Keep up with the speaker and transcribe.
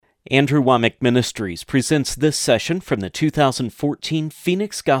Andrew Wommack Ministries presents this session from the 2014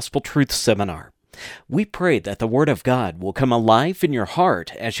 Phoenix Gospel Truth Seminar. We pray that the Word of God will come alive in your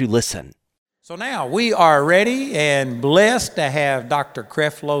heart as you listen. So now we are ready and blessed to have Dr.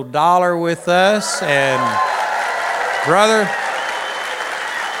 Creflo Dollar with us. And brother,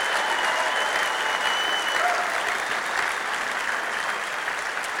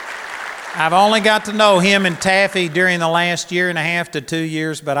 I've only got to know him and Taffy during the last year and a half to 2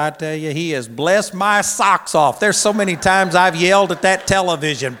 years, but I tell you, he has blessed my socks off. There's so many times I've yelled at that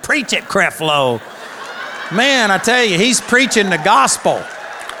television, "Preach it, Creflo." Man, I tell you, he's preaching the gospel.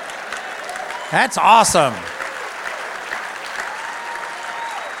 That's awesome.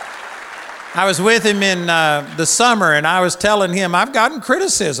 I was with him in the summer, and I was telling him, I've gotten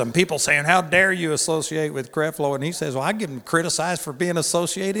criticism. People saying, "How dare you associate with Creflo?" And he says, "Well, I get him criticized for being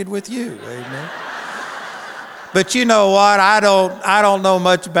associated with you." Amen. But you know what? I don't know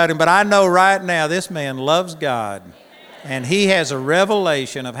much about him, but I know right now this man loves God. And he has a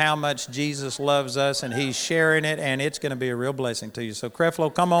revelation of how much Jesus loves us, and he's sharing it, and it's going to be a real blessing to you. So Creflo,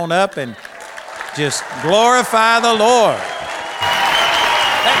 come on up and just glorify the Lord.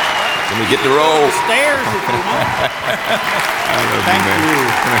 Let me get the roll. Stairs if you want. Thank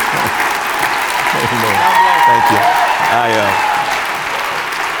you. Thank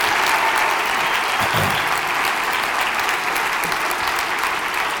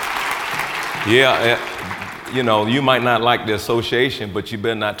you. You know, you might not like the association, but you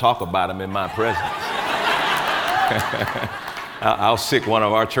better not talk about them in my presence. I'll sick one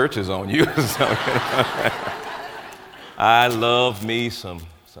of our churches on you. I love me some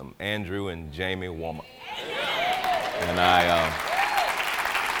Andrew and Jamie Wommack. And I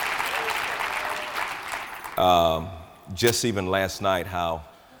just even last night how,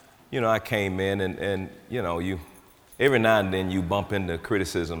 I came in and you every now and then you bump into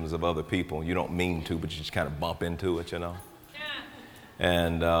criticisms of other people. You don't mean to, but you just kind of bump into it,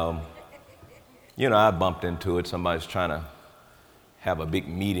 And, I bumped into it. Somebody's trying to have a big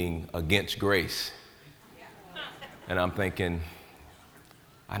meeting against grace. And I'm thinking,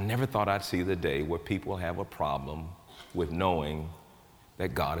 I never thought I'd see the day where people have a problem with knowing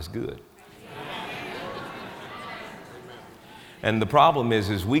that God is good. And the problem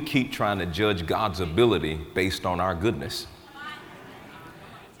is we keep trying to judge God's ability based on our goodness.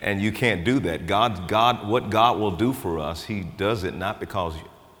 And you can't do that. What God will do for us, he does it not because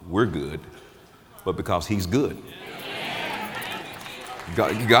we're good, but because he's good.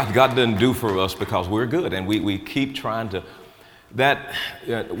 God doesn't do for us because we're good. And we keep trying to,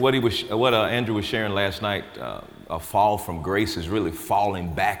 what Andrew was sharing last night, a fall from grace is really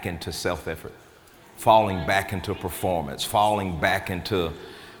falling back into self-effort. Falling back into performance, falling back into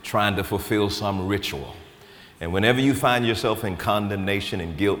trying to fulfill some ritual. And whenever you find yourself in condemnation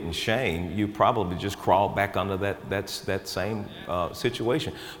and guilt and shame, you probably just crawl back under that same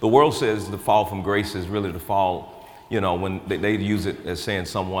situation. The world says the fall from grace is really the fall, when they use it as saying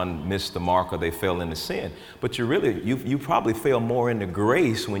someone missed the mark or they fell into sin. But you probably fell more into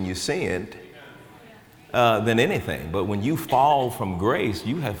grace when you sinned than anything. But when you fall from grace,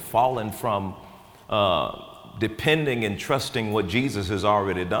 you have fallen from depending and trusting what Jesus has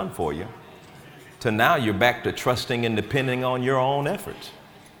already done for you, to now you're back to trusting and depending on your own efforts.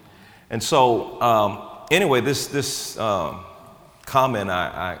 And so, anyway, this comment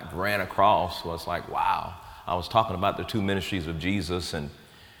I ran across was like, wow. I was talking about the two ministries of Jesus, and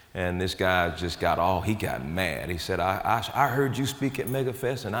this guy just he got mad. He said, I heard you speak at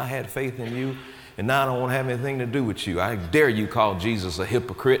MegaFest, and I had faith in you, and now I don't want to have anything to do with you. I dare you call Jesus a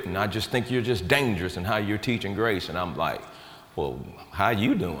hypocrite, and I just think you're just dangerous in how you're teaching grace. And I'm like, well, how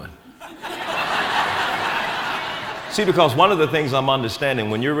you doing? See, because one of the things I'm understanding,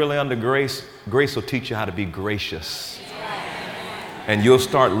 when you're really under grace, grace will teach you how to be gracious. And you'll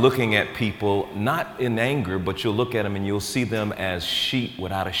start looking at people, not in anger, but you'll look at them and you'll see them as sheep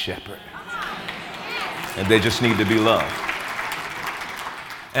without a shepherd. And they just need to be loved.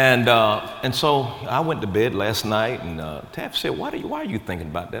 And so I went to bed last night, and Taff said, why are you thinking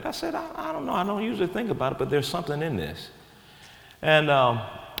about that? I said, I don't know. I don't usually think about it, but there's something in this. And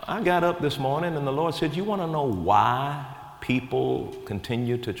I got up this morning, and the Lord said, you want to know why people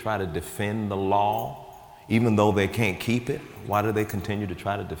continue to try to defend the law, even though they can't keep it? Why do they continue to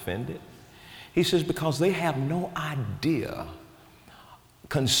try to defend it? He says, because they have no idea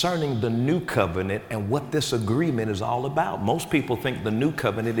concerning the new covenant and what this agreement is all about. Most people think the new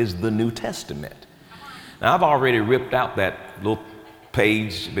covenant is the New Testament. Now, I've already ripped out that little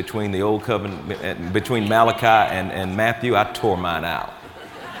page between the old covenant, between Malachi and Matthew. I tore mine out.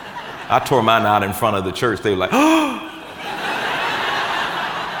 I tore mine out in front of the church. They were like, oh!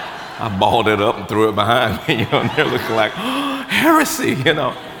 I balled it up and threw it behind me, you know, and they're looking like, oh, heresy, you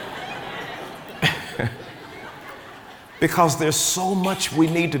know. Because there's so much we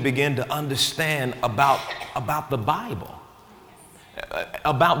need to begin to understand about the Bible,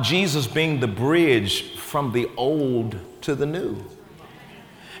 about Jesus being the bridge from the old to the new.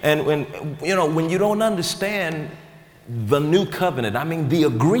 And when you don't understand the new covenant, I mean the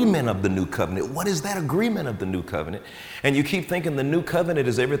agreement of the new covenant, what is that agreement of the new covenant? And you keep thinking the new covenant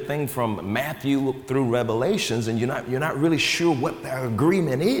is everything from Matthew through Revelations, and you're not really sure what that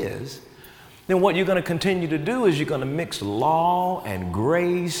agreement is, then what you're going to continue to do is you're going to mix law and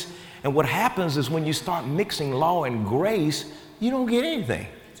grace. And what happens is when you start mixing law and grace, you don't get anything.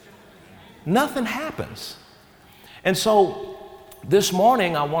 Nothing happens. And so this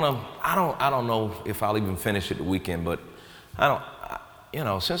morning I don't know if I'll even finish it the weekend, but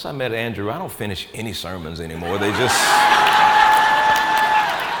since I met Andrew, I don't finish any sermons anymore. They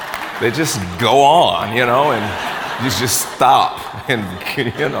just go on, you know, and you just stop and,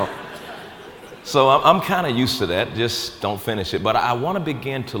 you know. So I'm kind of used to that, just don't finish it. But I want to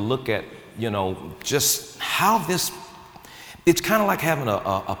begin to look at, you know, just how it's kind of like having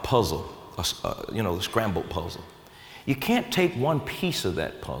a puzzle, a scrambled puzzle. You can't take one piece of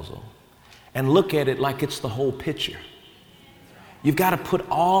that puzzle and look at it like it's the whole picture. You've got to put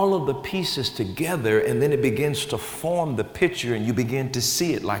all of the pieces together, and then it begins to form the picture, and you begin to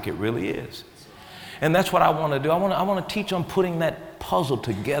see it like it really is. And that's what I want to do. I want to teach on putting that puzzle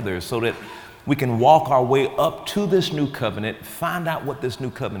together so that we can walk our way up to this new covenant, find out what this new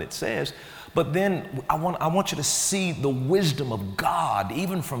covenant says, but then I want you to see the wisdom of God,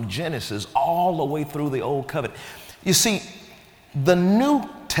 even from Genesis all the way through the Old Covenant. You see, the New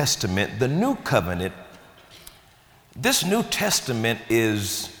Testament, the new covenant, this New Testament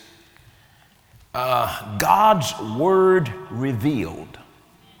is God's word revealed.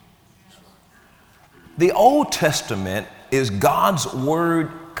 The Old Testament is God's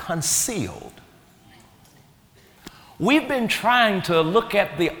word concealed. We've been trying to look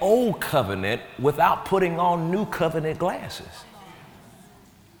at the old covenant without putting on new covenant glasses.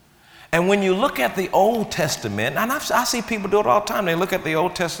 And when you look at the Old Testament, and I see people do it all the time, they look at the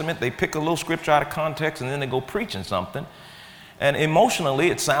Old Testament, they pick a little scripture out of context, and then they go preaching something. And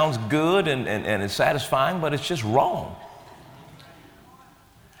emotionally, it sounds good and it's satisfying, but it's just wrong.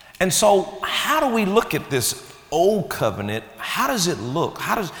 And so how do we look at this Old Covenant? How does it look?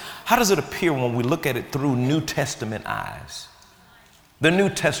 How does it appear when we look at it through New Testament eyes? The New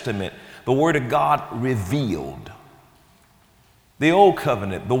Testament, the Word of God revealed. The Old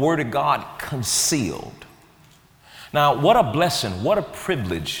Covenant, the Word of God concealed. Now, what a blessing, what a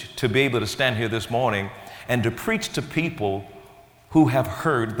privilege to be able to stand here this morning and to preach to people who have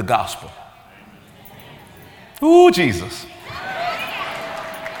heard the gospel. Ooh, Jesus.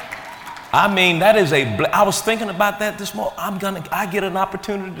 I mean, that is I was thinking about that this morning. I get an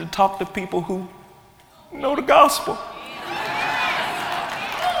opportunity to talk to people who know the gospel.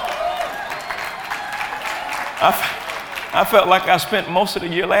 I felt like I spent most of the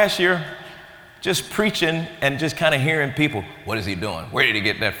year last year just preaching and just kind of hearing people, what is he doing? Where did he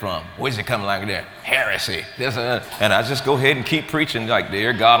get that from? Where's he coming like that? Heresy. And I just go ahead and keep preaching like,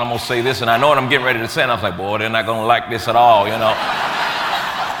 dear God, I'm going to say this. And I know what I'm getting ready to say. And I was like, boy, they're not going to like this at all, you know.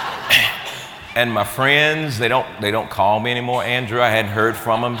 And my friends, they don't call me anymore, Andrew. I hadn't heard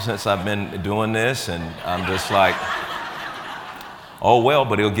from them since I've been doing this. And I'm just like, oh, well,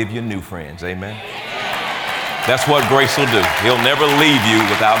 but he'll give you new friends. Amen. That's what grace will do. He'll never leave you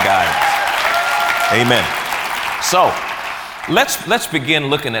without guidance. Amen. So let's begin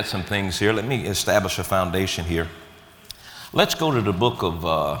looking at some things here. Let me establish a foundation here. Let's go to the book of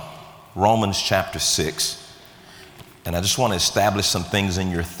Romans chapter 6. And I just want to establish some things in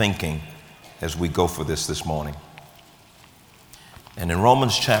your thinking as we go for this morning. And in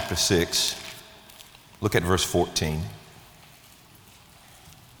Romans chapter 6, look at verse 14.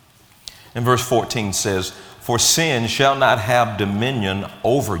 And verse 14 says, "For sin shall not have dominion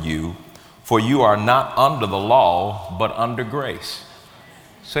over you, for you are not under the law, but under grace."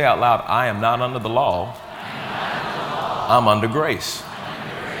 Say out loud, I am not under the law. I'm under grace.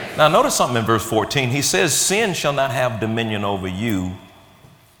 Now notice something in verse 14. He says, sin shall not have dominion over you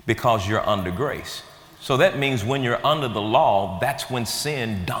because you're under grace. So that means when you're under the law, that's when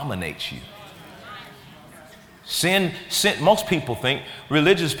sin dominates you. Sin, most people think,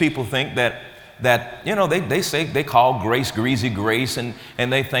 religious people think that they say, they call grace greasy grace, and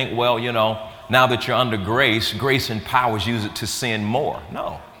they think, well, you know, now that you're under grace, grace empowers you to sin more.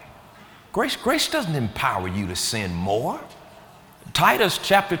 No. Grace doesn't empower you to sin more. Titus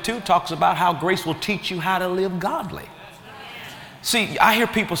chapter 2 talks about how grace will teach you how to live godly. See, I hear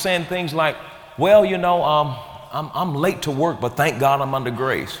people saying things like, well, I'm late to work, but thank God I'm under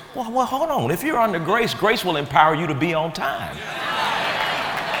grace. Well, hold on. If you're under grace, grace will empower you to be on time.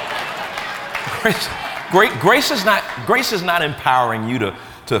 Grace is not empowering you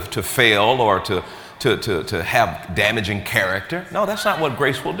to fail or to have damaging character. No, that's not what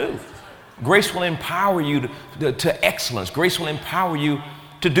grace will do. Grace will empower you to excellence. Grace will empower you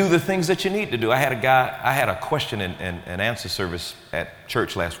to do the things that you need to do. I had a question and answer service at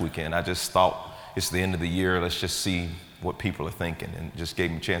church last weekend. I just thought, it's the end of the year, let's just see what people are thinking, and just gave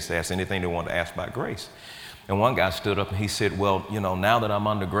them a chance to ask anything they wanted to ask about grace. And one guy stood up and he said, well, now that I'm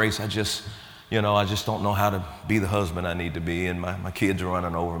under grace, I just don't know how to be the husband I need to be, and my kids are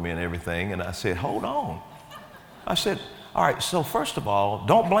running over me and everything. And I said, hold on. I said, all right, so first of all,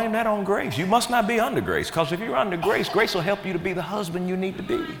 don't blame that on grace. You must not be under grace, because if you're under grace, grace will help you to be the husband you need to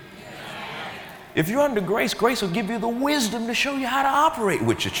be. If you're under grace, grace will give you the wisdom to show you how to operate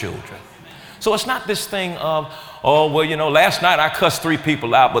with your children. So it's not this thing of, last night I cussed 3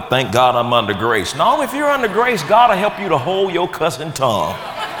 people out, but thank God I'm under grace. No, if you're under grace, God will help you to hold your cussing tongue.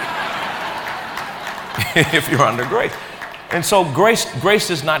 If you're under grace. And so grace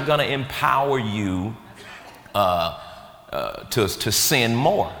is not going to empower you to sin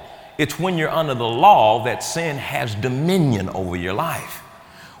more. It's when you're under the law that sin has dominion over your life.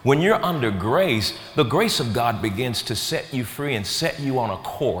 When you're under grace, the grace of God begins to set you free and set you on a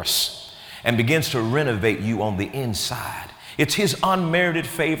course and begins to renovate you on the inside. It's His unmerited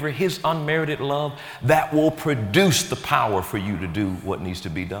favor, His unmerited love that will produce the power for you to do what needs to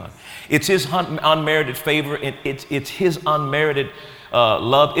be done. It's His unmerited favor, it's His unmerited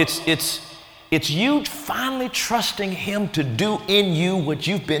love. It's you finally trusting Him to do in you what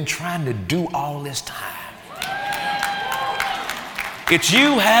you've been trying to do all this time. It's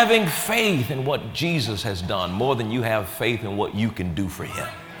you having faith in what Jesus has done more than you have faith in what you can do for Him.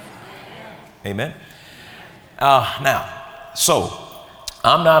 Amen. So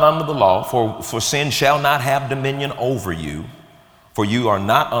I'm not under the law, for sin shall not have dominion over you, for you are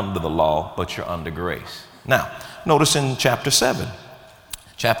not under the law, but you're under grace. Now, notice in chapter 7.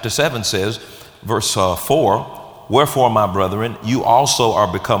 Chapter 7 says, verse 4, wherefore, my brethren, you also are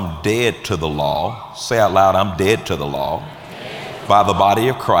become dead to the law. Say out loud, I'm dead to the law. By the body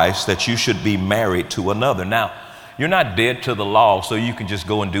of Christ, that you should be married to another. Now, you're not dead to the law so you can just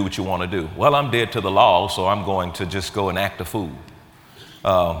go and do what you want to do. Well, I'm dead to the law, so I'm going to just go and act a fool.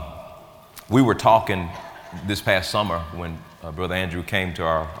 We were talking this past summer when Brother Andrew came to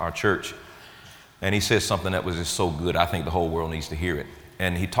our church, and he said something that was just so good. I think the whole world needs to hear it.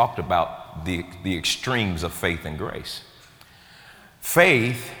 And he talked about the extremes of faith and grace.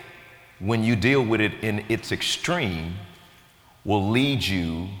 Faith, when you deal with it in its extreme, will lead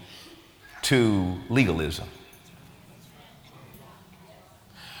you to legalism.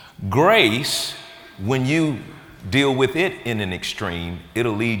 Grace, when you deal with it in an extreme,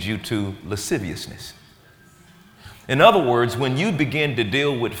 it'll lead you to lasciviousness. In other words, when you begin to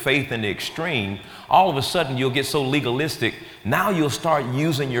deal with faith in the extreme, all of a sudden you'll get so legalistic. Now you'll start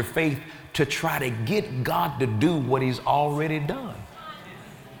using your faith to try to get God to do what He's already done.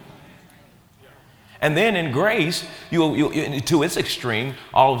 And then in grace, you to its extreme,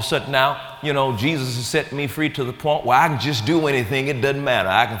 all of a sudden now, Jesus has set me free to the point where I can just do anything. It doesn't matter.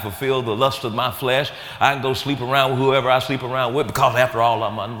 I can fulfill the lust of my flesh. I can go sleep around with whoever I sleep around with, because after all,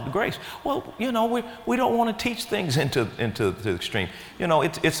 I'm under grace. Well, we don't want to teach things into the extreme.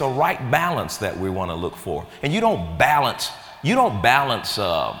 It's a right balance that we want to look for. And you don't balance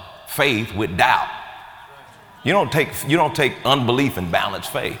faith with doubt. You don't take unbelief and balance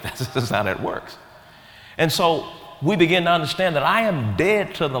faith. That's how that works. And so we begin to understand that I am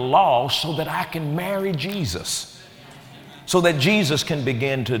dead to the law so that I can marry Jesus, so that Jesus can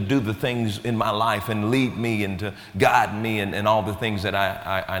begin to do the things in my life and lead me and to guide me and all the things that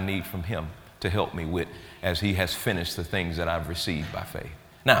I need from Him to help me with as He has finished the things that I've received by faith.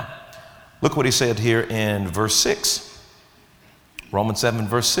 Now, look what he said here in verse 6. Romans 7,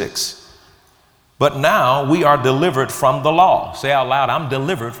 verse 6. But now we are delivered from the law. Say out loud, I'm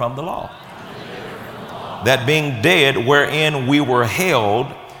delivered from the law. That being dead wherein we were held,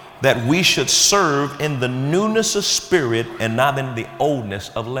 that we should serve in the newness of spirit and not in the oldness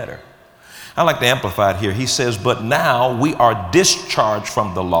of letter. I like to amplify it here. He says, but now we are discharged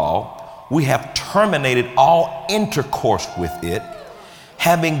from the law. We have terminated all intercourse with it,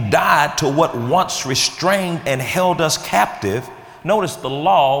 having died to what once restrained and held us captive. Notice the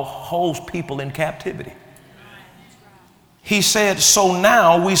law holds people in captivity. He said, so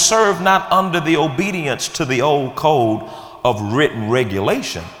now we serve not under the obedience to the old code of written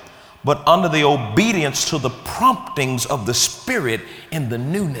regulation, but under the obedience to the promptings of the Spirit in the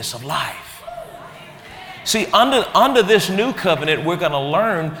newness of life. See, under this new covenant, we're going to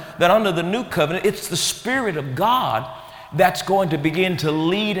learn that under the new covenant, it's the Spirit of God that's going to begin to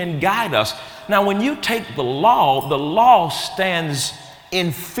lead and guide us. Now, when you take the law stands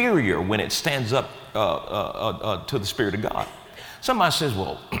inferior when it stands up to the Spirit of God. Somebody says,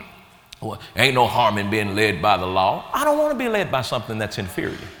 well, ain't no harm in being led by the law. I don't want to be led by something that's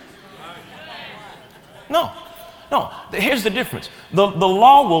inferior. No. Here's the difference. The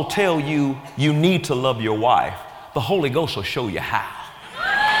law will tell you you need to love your wife. The Holy Ghost will show you how.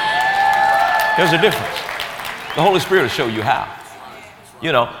 There's a difference. The Holy Spirit will show you how.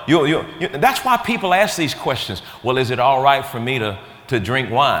 You know, that's why people ask these questions. Well, is it all right for me to drink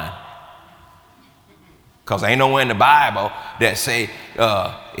wine? Because ain't nowhere in the Bible that say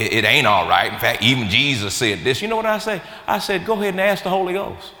it ain't all right. In fact, even Jesus said this. You know what I say? I said, go ahead and ask the Holy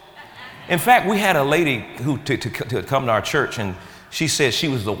Ghost. In fact, we had a lady who to come to our church, and she said she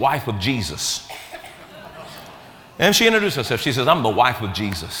was the wife of Jesus. And she introduced herself. She says, I'm the wife of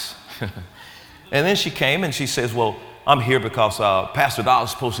Jesus. And then she came and she says, well, I'm here because Pastor Doll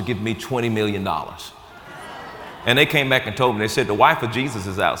is supposed to give me $20 million. And they came back and told me, they said, the wife of Jesus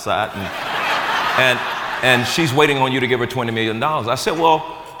is outside, and she's waiting on you to give her $20 million. I said,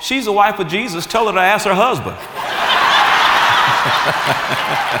 well, she's the wife of Jesus. Tell her to ask her husband.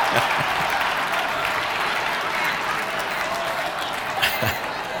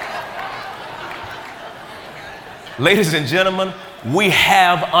 Ladies and gentlemen, we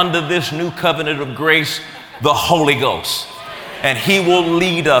have under this new covenant of grace the Holy Ghost. And He will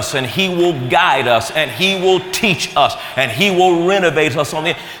lead us, and He will guide us, and He will teach us, and He will renovate us on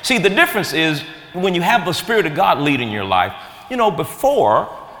the. See, the difference is when you have the Spirit of God leading your life, you know, before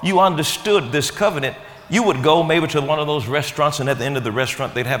you understood this covenant, you would go maybe to one of those restaurants, and at the end of the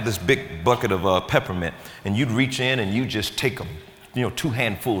restaurant, they'd have this big bucket of peppermint, and you'd reach in and you just take them, 2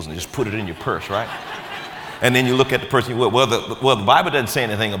 handfuls and just put it in your purse, right? And then you look at the person, well, the Bible doesn't say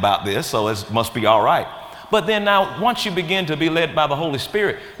anything about this, so it must be all right. But then now, once you begin to be led by the Holy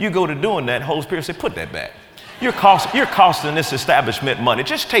Spirit, you go to doing that, Holy Spirit say, put that back. You're costing this establishment money.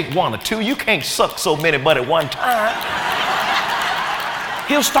 Just take 1 or 2. You can't suck so many but at one time.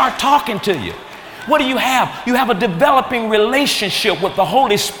 He'll start talking to you. What do you have? You have a developing relationship with the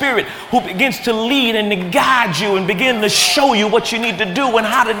Holy Spirit who begins to lead and to guide you and begin to show you what you need to do and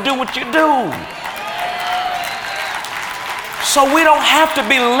how to do what you do. So we don't have to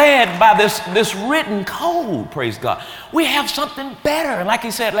be led by this written code, praise God. We have something better. And like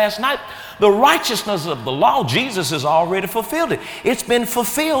he said last night, the righteousness of the law, Jesus has already fulfilled it. It's been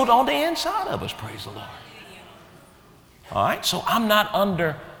fulfilled on the inside of us, praise the Lord. All right, so I'm not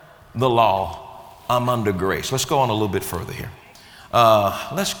under the law, I'm under grace. Let's go on a little bit further here.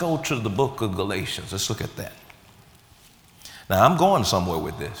 Let's go to the book of Galatians. Let's look at that. Now, I'm going somewhere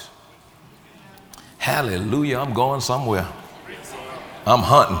with this. Hallelujah, I'm going somewhere. I'm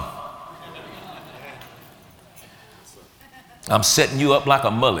hunting. I'm setting you up like a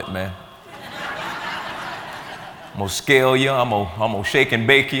mullet, man. I'm gonna scale you, I'm gonna shake and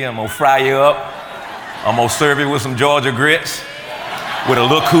bake you, I'm gonna fry you up. I'm gonna serve you with some Georgia grits with a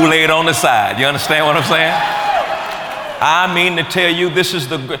little Kool-Aid on the side. You understand what I'm saying? I mean to tell you,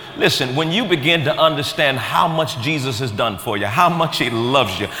 listen, when you begin to understand how much Jesus has done for you, how much He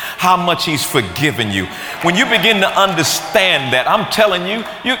loves you, how much He's forgiven you, when you begin to understand that, I'm telling you,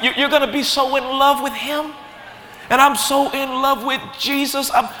 you're going to be so in love with Him. And I'm so in love with Jesus.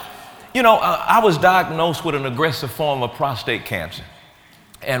 I was diagnosed with an aggressive form of prostate cancer.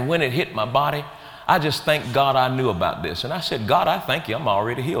 And when it hit my body, I just thank God I knew about this. And I said, God, I thank you. I'm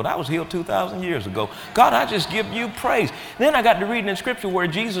already healed. I was healed 2,000 years ago. God, I just give you praise. Then I got to reading in scripture where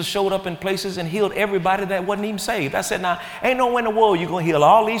Jesus showed up in places and healed everybody that wasn't even saved. I said, now, ain't no way in the world you're going to heal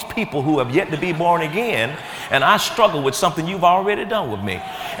all these people who have yet to be born again. And I struggle with something you've already done with me.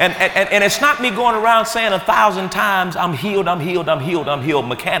 And it's not me going around saying 1,000 times, I'm healed, I'm healed, I'm healed, I'm healed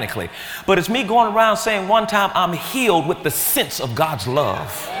mechanically. But it's me going around saying one time, I'm healed with the sense of God's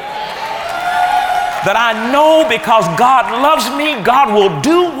love. That I know because God loves me, God will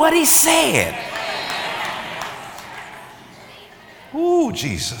do what He said. Ooh,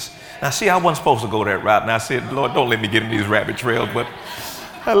 Jesus. Now, see, I wasn't supposed to go that route. And I said, Lord, don't let me get in these rabbit trails, but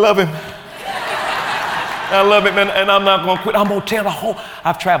I love Him. I love Him, and I'm not going to quit. I'm going to tell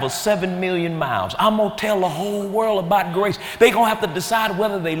I've traveled 7 million miles. I'm going to tell the whole world about grace. They're going to have to decide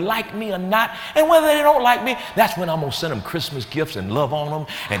whether they like me or not, and whether they don't like me, that's when I'm going to send them Christmas gifts and love on them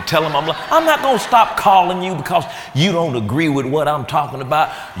and tell them I'm not going to stop calling you because you don't agree with what I'm talking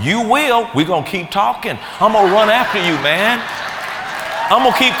about. You will. We're going to keep talking. I'm going to run after you, man. I'm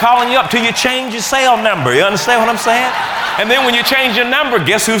going to keep calling you up till you change your cell number. You understand what I'm saying? And then when you change your number,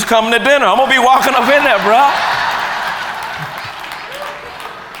 guess who's coming to dinner? I'm going to be walking up in there, bro.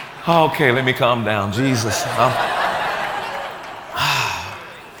 Okay, let me calm down. Jesus.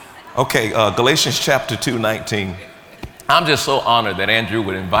 Okay, Galatians chapter 2:19. I'm just so honored that Andrew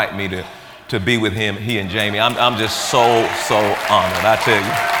would invite me to be with him, he and Jamie. I'm just so honored, I tell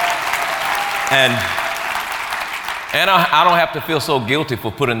you. And I don't have to feel so guilty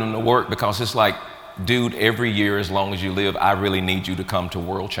for putting them to work, because it's like, dude, every year as long as you live, I really need you to come to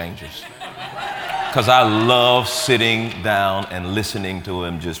World Changers. Because I love sitting down and listening to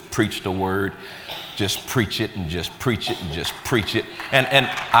him just preach the word, just preach it and just preach it and just preach it. And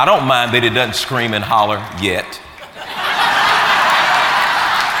I don't mind that he doesn't scream and holler yet.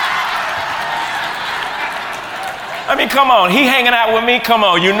 I mean, come on, he hanging out with me, come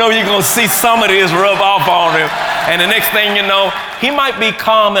on, you know you're gonna see some of this rub off on him. And the next thing you know, he might be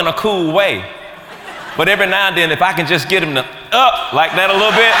calm in a cool way. But every now and then, if I can just get him to up like that a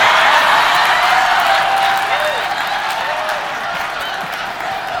little bit.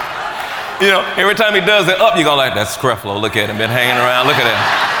 You know, every time he does it up, you're going like, that's Creflo, look at him, been hanging around, look at him.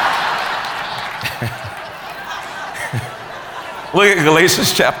 Look at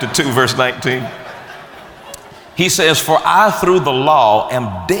Galatians chapter 2, verse 19. He says, for I through the law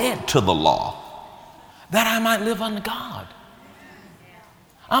am dead to the law, that I might live unto God.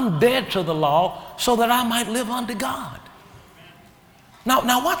 I'm dead to the law so that I might live unto God.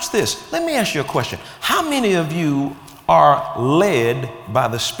 Now watch this. Let me ask you a question. How many of you are led by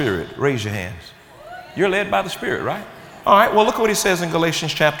the Spirit? Raise your hands. You're led by the Spirit, right? All right, well, look what he says in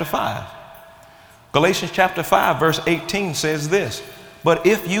Galatians chapter 5. Galatians chapter 5, verse 18 says this, but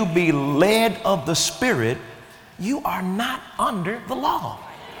if you be led of the Spirit, you are not under the law.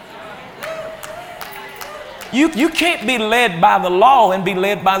 You can't be led by the law and be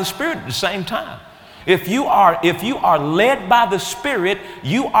led by the Spirit at the same time. If you are led by the Spirit,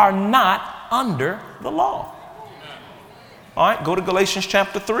 you are not under the law. All right, go to Galatians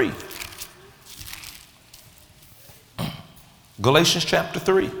chapter 3. Galatians chapter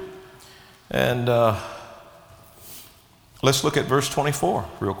 3. And let's look at verse 24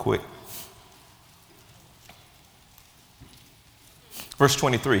 real quick. Verse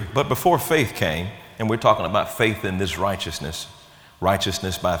 23, but before faith came, and we're talking about faith in this righteousness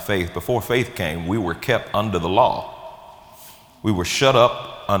by faith. Before faith came, we were kept under the law. We were shut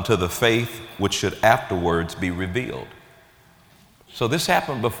up unto the faith which should afterwards be revealed. So this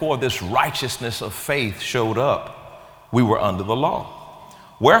happened before this righteousness of faith showed up. We were under the law.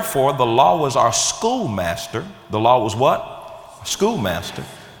 Wherefore, the law was our schoolmaster. The law was what? A schoolmaster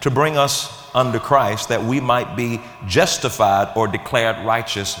to bring us under Christ, that we might be justified or declared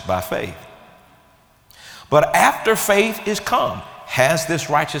righteous by faith. But after faith is come, has this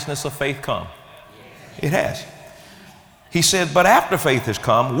righteousness of faith come? It has. He said, but after faith has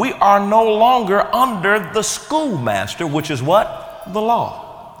come, we are no longer under the schoolmaster, which is what? The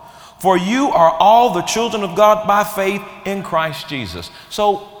law. For you are all the children of God by faith in Christ Jesus.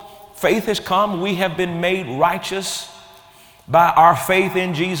 So faith has come. We have been made righteous by our faith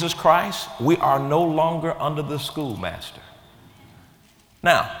in Jesus Christ. We are no longer under the schoolmaster.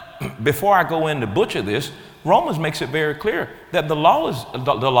 Now, before I go in to butcher this, Romans makes it very clear that the law is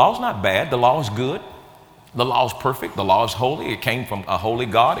not bad. The law is good. The law is perfect. The law is holy. It came from a holy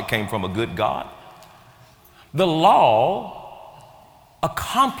God. It came from a good God. The law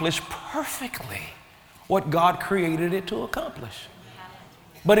accomplished perfectly what God created it to accomplish.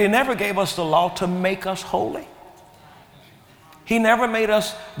 But He never gave us the law to make us holy. He never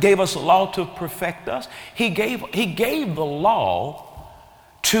gave us a law to perfect us. He gave the law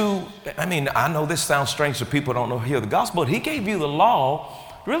to, I know this sounds strange to people who don't know hear the gospel, but He gave you the law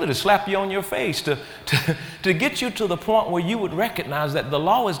really to slap you on your face, to get you to the point where you would recognize that the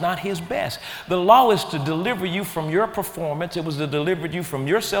law is not His best. The law is to deliver you from your performance. It was to deliver you from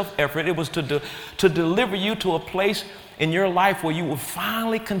your self-effort. It was to deliver you to a place in your life where you will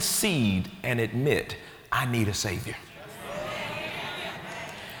finally concede and admit, I need a Savior.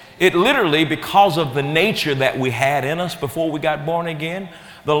 It literally, because of the nature that we had in us before we got born again,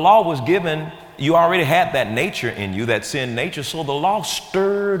 the law was given. You already had that nature in you, that sin nature. So the law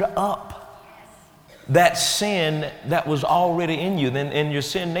stirred up that sin that was already in you. Then in your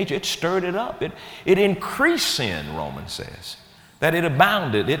sin nature, it stirred it up. It increased sin, Romans says. That it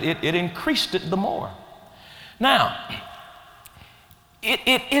abounded. It increased it the more. Now,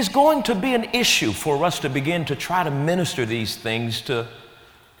 it is going to be an issue for us to begin to try to minister these things to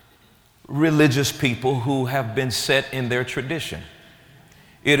religious people who have been set in their tradition.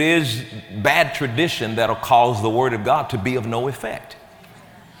 It is bad tradition that'll cause the Word of God to be of no effect.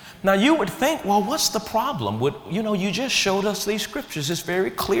 Now you would think, well, what's the problem with, you just showed us these scriptures. It's very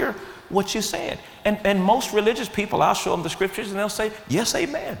clear what you said. And most religious people, I'll show them the scriptures and they'll say, yes,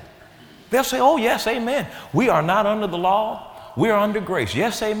 amen. They'll say, oh, yes, amen. We are not under the law. We are under grace.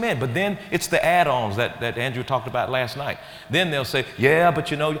 Yes, amen. But then it's the add-ons that Andrew talked about last night. Then they'll say, yeah,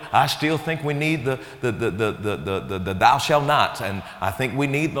 but I still think we need the thou shalt not, and I think we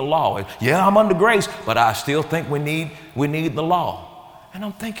need the law. Yeah, I'm under grace, but I still think we need the law. And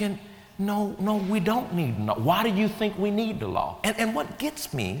I'm thinking, no, we don't need the law. Why do you think we need the law? And what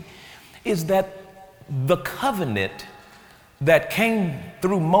gets me is that the covenant that came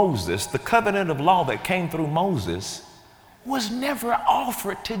through Moses, the covenant of law that came through Moses, was never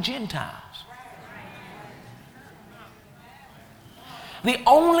offered to Gentiles. The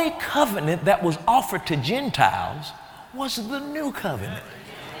only covenant that was offered to Gentiles was the new covenant.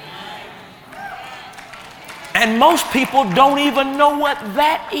 And most people don't even know what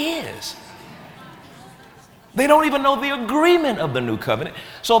that is. They don't even know the agreement of the new covenant.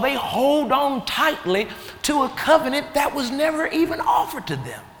 So they hold on tightly to a covenant that was never even offered to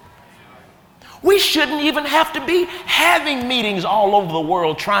them. We shouldn't even have to be having meetings all over the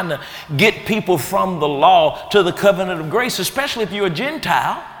world trying to get people from the law to the covenant of grace, especially if you're a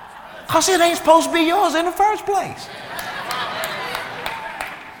Gentile, because it ain't supposed to be yours in the first place.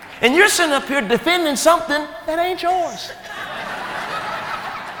 And you're sitting up here defending something that ain't yours.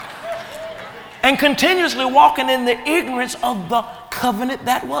 And continuously walking in the ignorance of the covenant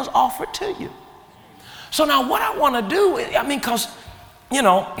that was offered to you. So now what I want to do, because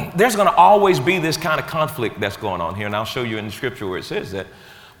there's going to always be this kind of conflict that's going on here, and I'll show you in the scripture where it says that.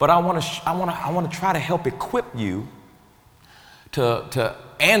 But I want to try to help equip you to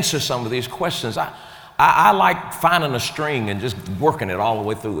answer some of these questions. I like finding a string and just working it all the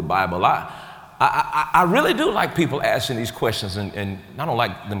way through the Bible. I really do like people asking these questions, and I don't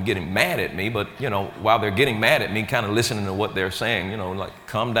like them getting mad at me, but while they're getting mad at me, kind of listening to what they're saying, like,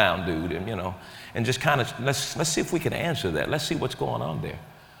 calm down, dude, and just kind of let's see if we can answer that. Let's see what's going on there.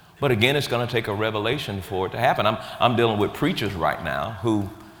 But again, it's going to take a revelation for it to happen. I'm dealing with preachers right now who,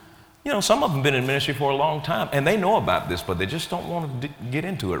 some of them have been in ministry for a long time, and they know about this, but they just don't want to get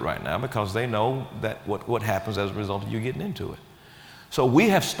into it right now because they know that what happens as a result of you getting into it. So we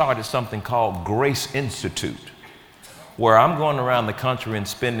have started something called Grace Institute, where I'm going around the country and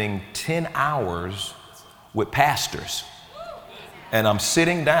spending 10 hours with pastors. And I'm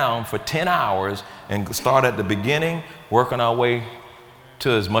sitting down for 10 hours and start at the beginning, working our way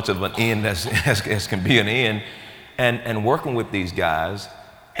to as much of an end as can be an end, and working with these guys.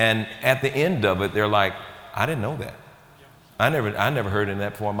 And at the end of it, they're like, I didn't know that. I never heard of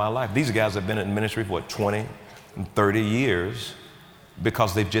that before in my life. These guys have been in ministry for 20 and 30 years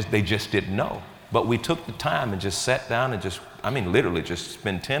because they just didn't know. But we took the time and just sat down and literally just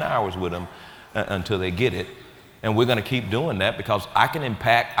spend 10 hours with them until they get it. And we're going to keep doing that because I can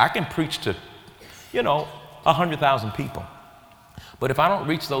preach to, 100,000 people. But if I don't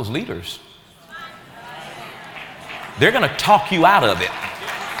reach those leaders, they're going to talk you out of it.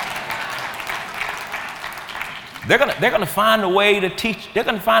 They're going to find a way to teach. They're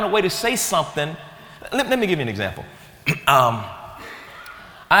going to find a way to say something. Let me give you an example.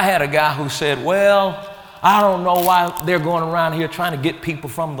 I had a guy who said, well, I don't know why they're going around here trying to get people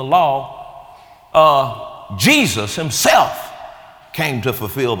from the law. Jesus himself came to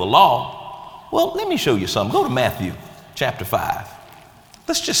fulfill the law. Well, let me show you something. Go to Matthew chapter 5.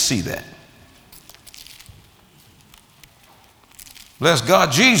 Let's just see that. Bless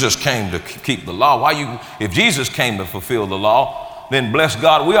God, Jesus came to keep the law. If Jesus came to fulfill the law, then bless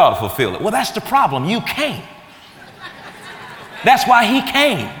God, we ought to fulfill it. Well, that's the problem. You can't. That's why he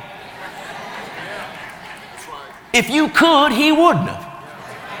came. If you could, he wouldn't have.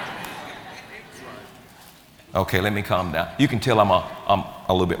 Okay, let me calm down. You can tell I'm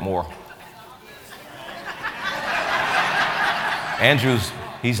a little bit more. Andrew's,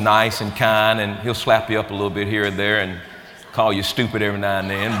 he's nice and kind, and he'll slap you up a little bit here and there and call you stupid every now and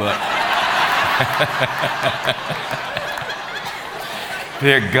then, but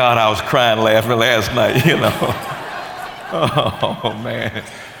dear God, I was crying laughing last night, Oh, man.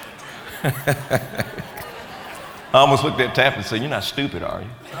 I almost looked at Taff and said, you're not stupid, are you?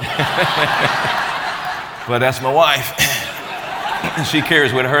 But that's my wife. She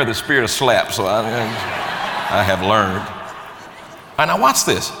carries with her the spirit of slap, so I have learned. All right, now watch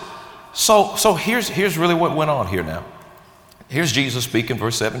this. So here's really what went on here now. Here's Jesus speaking,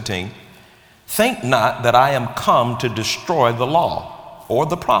 verse 17. Think not that I am come to destroy the law or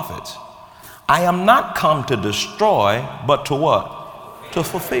the prophets. I am not come to destroy, but to what? To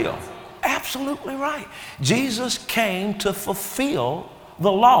fulfill. Absolutely right. Jesus came to fulfill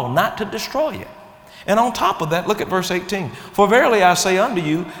the law, not to destroy it. And on top of that, look at verse 18. For verily I say unto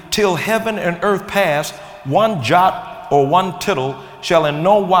you, till heaven and earth pass, one jot or one tittle shall in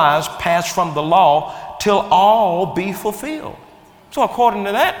no wise pass from the law till all be fulfilled. So according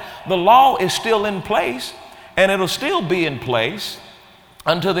to that, the law is still in place, and it'll still be in place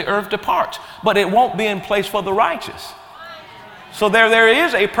until the earth departs. But it won't be in place for the righteous. So there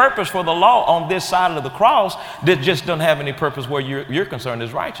is a purpose for the law on this side of the cross that just doesn't have any purpose where you're concerned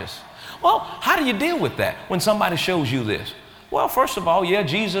as righteous. Well, how do you deal with that when somebody shows you this? Well, first of all, yeah,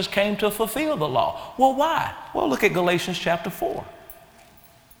 Jesus came to fulfill the law. Well, why? Well, look at Galatians chapter 4.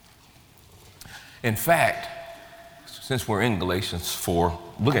 In fact, since we're in Galatians 4,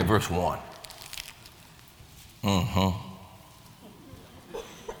 look at verse 1.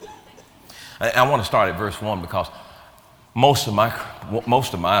 I want to start at verse 1 because most of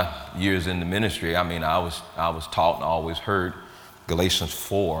my years in the ministry, I was taught and always heard Galatians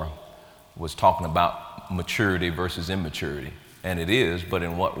 4 was talking about maturity versus immaturity. And it is, but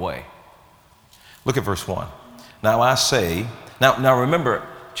in what way? Look at verse 1. Now I say, now remember,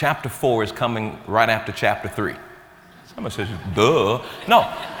 chapter 4 is coming right after chapter 3. Somebody says, duh. No,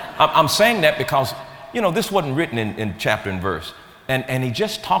 I'm saying that because, this wasn't written in chapter and verse. And he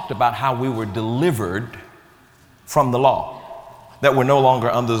just talked about how we were delivered from the law, that we're no longer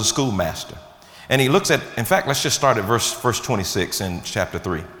under the schoolmaster. And he looks at, in fact, let's just start at verse 26 in chapter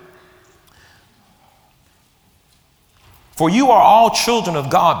 3. For you are all children of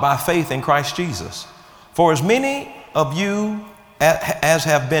God by faith in Christ Jesus. For as many of you as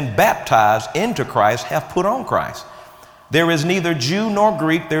have been baptized into Christ have put on Christ. There is neither Jew nor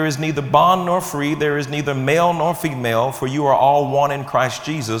Greek, there is neither bond nor free, there is neither male nor female, for you are all one in Christ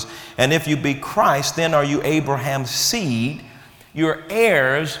Jesus. And if you be Christ, then are you Abraham's seed, your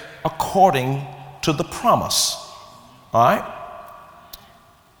heirs according to the promise. All right?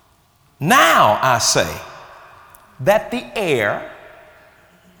 Now I say that the heir,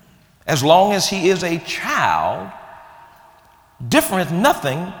 as long as he is a child, differeth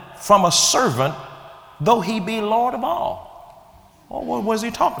nothing from a servant, though he be Lord of all. Well, what is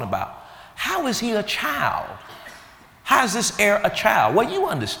he talking about? How is he a child? How is this heir a child? Well, you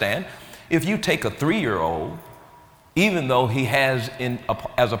understand, if you take a 3-year-old, even though he has,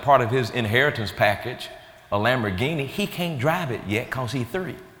 as a part of his inheritance package, a Lamborghini, he can't drive it yet because he's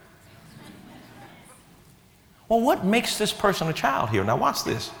 3. Well, what makes this person a child here? Now watch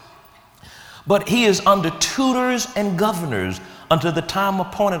this. But he is under tutors and governors unto the time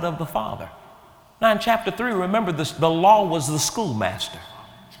appointed of the Father. Now in chapter 3, remember this, the law was the schoolmaster.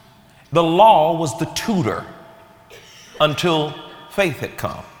 The law was the tutor until faith had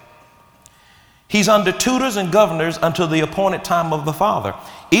come. He's under tutors and governors until the appointed time of the Father.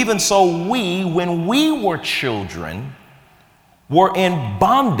 Even so we, when we were children, were in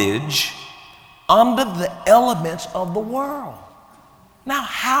bondage under the elements of the world. Now,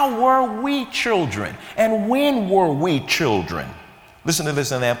 how were we children? And when were we children? Listen to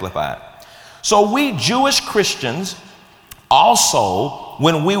this in Amplified. So we Jewish Christians also,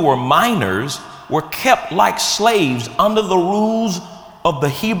 when we were minors, were kept like slaves under the rules of the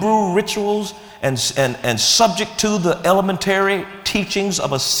Hebrew rituals and subject to the elementary teachings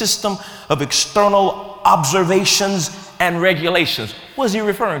of a system of external observations and regulations. What is he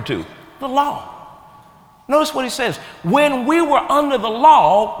referring to? The law. Notice what he says. When we were under the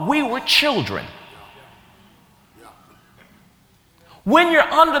law, we were children. When you're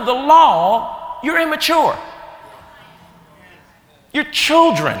under the law, you're immature. You're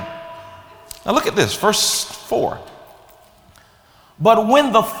children. Now look at this, verse 4. But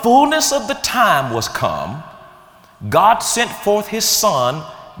when the fullness of the time was come, God sent forth his son,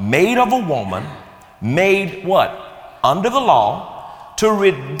 made of a woman, made what? Under the law, to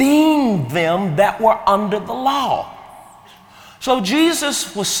redeem them that were under the law. So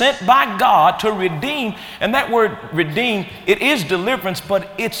Jesus was sent by God to redeem, and that word redeem, it is deliverance,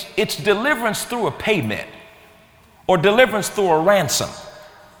 but it's deliverance through a payment or deliverance through a ransom.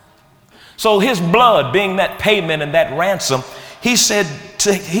 So his blood being that payment and that ransom, he said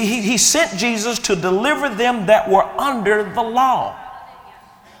he sent Jesus to deliver them that were under the law.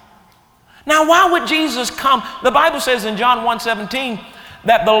 Now, why would Jesus come? The Bible says in John 1:17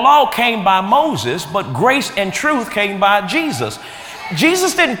 that the law came by Moses, but grace and truth came by Jesus.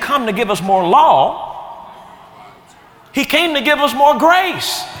 Jesus didn't come to give us more law. He came to give us more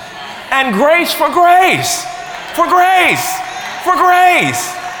grace. And grace for grace. For grace. For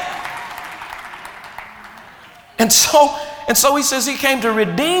grace. And so he says he came to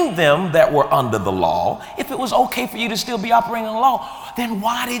redeem them that were under the law. If it was okay for you to still be operating in the law, then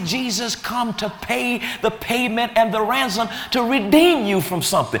why did Jesus come to pay the payment and the ransom to redeem you from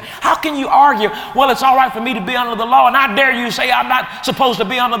something? How can you argue, well, it's all right for me to be under the law, and I dare you say I'm not supposed to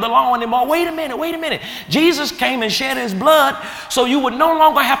be under the law anymore? Wait a minute. Jesus came and shed his blood so you would no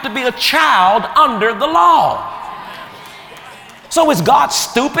longer have to be a child under the law. So is God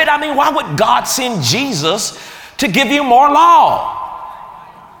stupid? I mean, why would God send Jesus to give you more law?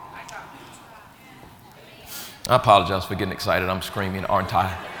 I apologize for getting excited. I'm screaming, aren't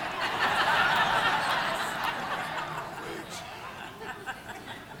I?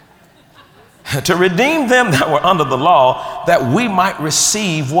 To redeem them that were under the law, that we might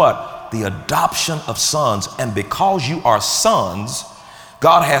receive what? The adoption of sons. And because you are sons,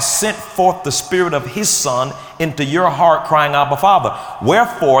 God has sent forth the Spirit of his Son into your heart, crying, Abba, Father.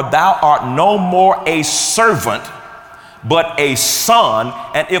 Wherefore thou art no more a servant, but a son.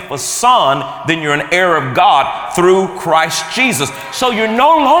 And if a son, then you're an heir of God through Christ Jesus. So you're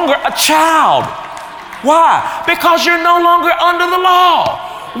no longer a child. Why? Because you're no longer under the law.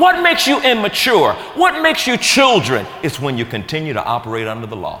 What makes you immature? What makes you children? It's when you continue to operate under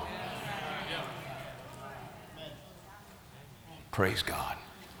the law. Praise God.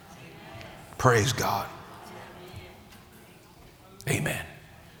 Praise God. Amen.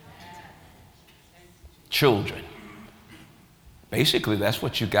 Children. Basically, that's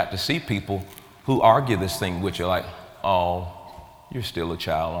what you got to see people who argue this thing with you, like, oh, you're still a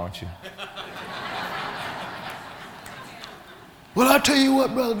child, aren't you? Well, I tell you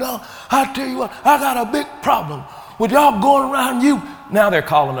what, Brother Don, I tell you what, I got a big problem with y'all going around you. Now they're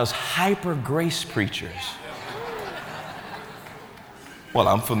calling us hyper grace preachers. Well,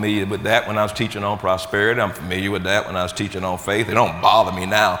 I'm familiar with that when I was teaching on prosperity. I'm familiar with that when I was teaching on faith. It don't bother me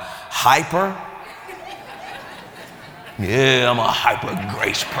now. Hyper? Yeah, I'm a hyper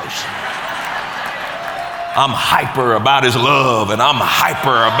grace person. I'm hyper about his love, and I'm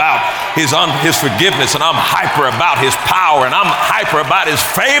hyper about his forgiveness, and I'm hyper about his power, and I'm hyper about his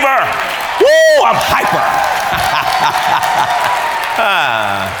favor. Woo, I'm hyper.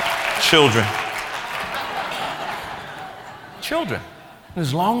 Children.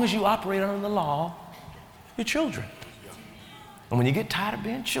 As long as you operate under the law, you're children. And when you get tired of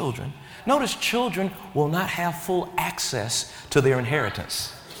being children, notice children will not have full access to their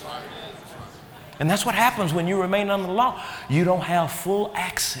inheritance. And that's what happens when you remain under the law. You don't have full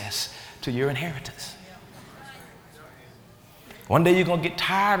access to your inheritance. One day you're going to get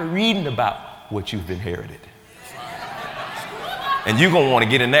tired of reading about what you've inherited. And you're going to want to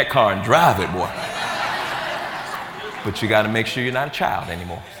get in that car and drive it, boy. But you got to make sure you're not a child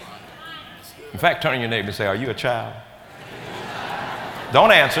anymore. In fact, turn to your neighbor and say, are you a child?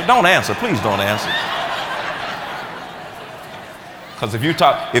 Don't answer. Please don't answer. Because if you're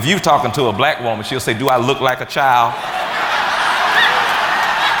talking to a black woman, she'll say, do I look like a child?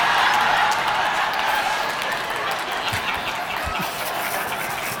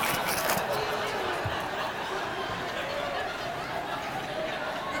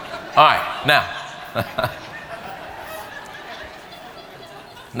 All right, now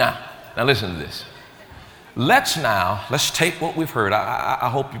listen to this. Let's take what we've heard. I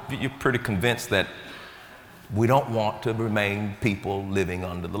hope you're pretty convinced that we don't want to remain people living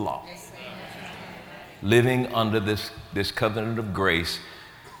under the law. Living under this covenant of grace,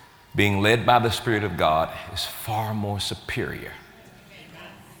 being led by the Spirit of God, is far more superior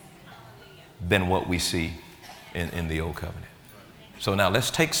than what we see in the old covenant. So now let's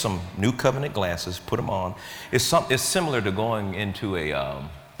take some new covenant glasses, put them on. It's similar to going into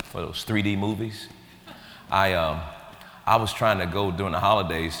those 3D movies. I was trying to go during the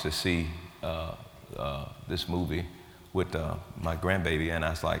holidays to see this movie with my grandbaby, and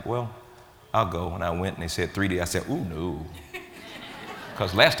I was like, well, I'll go. And I went and they said 3D. I said, ooh, no.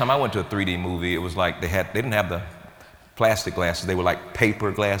 Because last time I went to a 3D movie, it was like they didn't have the plastic glasses. They were like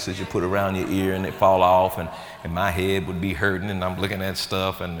paper glasses you put around your ear and they fall off, and my head would be hurting, and I'm looking at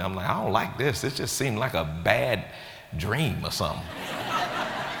stuff, and I'm like, I don't like this. This just seemed like a bad dream or something.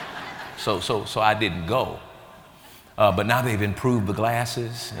 So I didn't go. But now they've improved the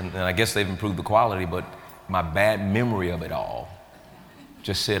glasses, and I guess they've improved the quality, but my bad memory of it all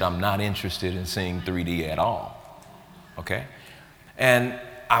just said I'm not interested in seeing 3D at all. Okay? And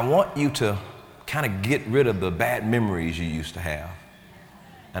I want you to kind of get rid of the bad memories you used to have.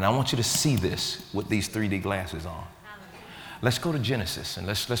 And I want you to see this with these 3D glasses on. Let's go to Genesis, and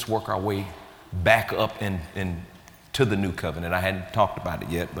let's work our way back up to the new covenant. I hadn't talked about it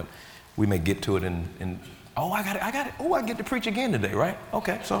yet, but we may get to it in I got it. Oh, I get to preach again today, right?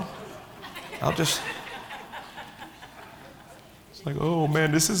 Okay, so I'll just... It's like, oh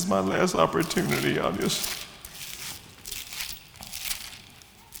man, this is my last opportunity. I'll just...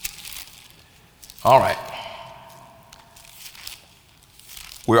 All right.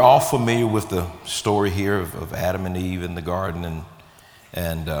 We're all familiar with the story here of Adam and Eve in the garden,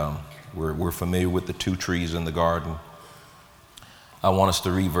 and we're familiar with the two trees in the garden. I want us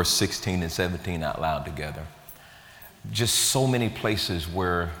to read verse 16 and 17 out loud together. Just so many places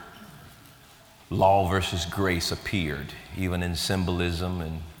where law versus grace appeared, even in symbolism,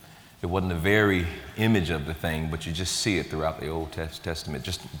 and it wasn't the very image of the thing, but you just see it throughout the Old Testament,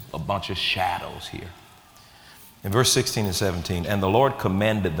 just a bunch of shadows here. In verse 16 and 17, and the Lord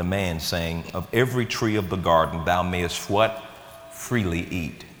commanded the man, saying, of every tree of the garden thou mayest what? Freely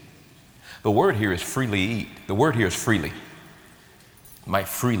eat. The word here is freely eat. The word here is freely. You might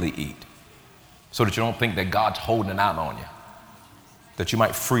freely eat, so that you don't think that God's holding it out on you, that you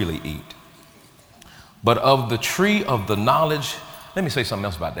might freely eat. But of the tree of the knowledge, let me say something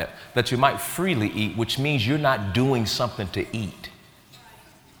else about that you might freely eat, which means you're not doing something to eat.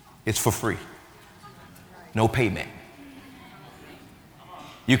 It's for free. No payment.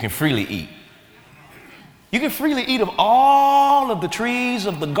 You can freely eat. You can freely eat of all of the trees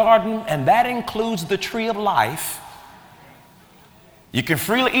of the garden, and that includes the tree of life. You can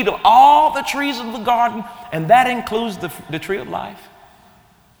freely eat of all the trees of the garden, and that includes the tree of life.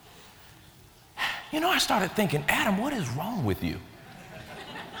 You know, I started thinking, Adam, what is wrong with you?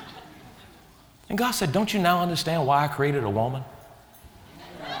 And God said, don't you now understand why I created a woman?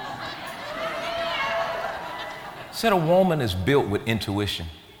 Said a woman is built with intuition.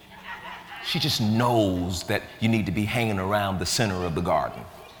 She just knows that you need to be hanging around the center of the garden.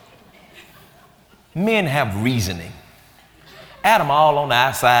 Men have reasoning. Adam all on the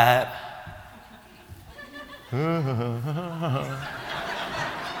outside.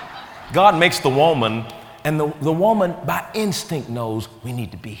 God makes the woman, and the woman by instinct knows we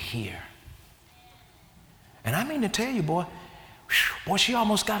need to be here. And I mean to tell you, boy, she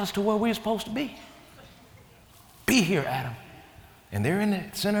almost got us to where we were supposed to be. Be here, Adam. And they're in the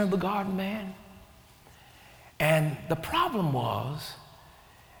center of the garden, man. And the problem was,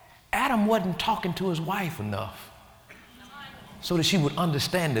 Adam wasn't talking to his wife enough so that she would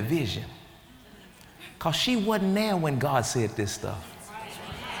understand the vision. Because she wasn't there when God said this stuff.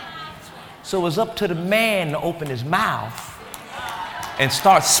 So it was up to the man to open his mouth and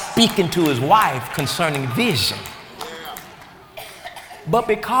start speaking to his wife concerning vision. But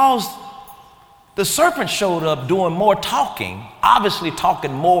because the serpent showed up doing more talking, obviously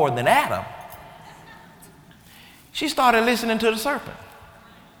talking more than Adam, she started listening to the serpent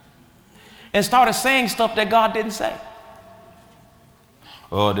and started saying stuff that God didn't say.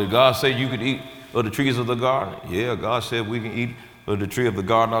 Oh, did God say you could eat of the trees of the garden? Yeah, God said we can eat of the tree of the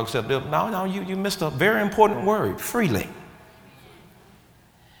garden except no, you missed a very important word, freely.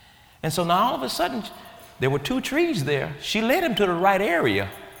 And so now all of a sudden, there were two trees there. She led him to the right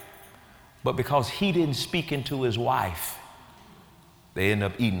area, but because he didn't speak into his wife, they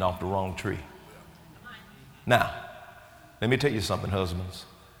ended up eating off the wrong tree. Now, let me tell you something, husbands.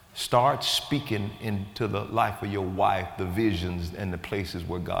 Start speaking into the life of your wife, the visions and the places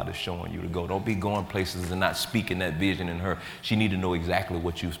where God is showing you to go. Don't be going places and not speaking that vision in her. She need to know exactly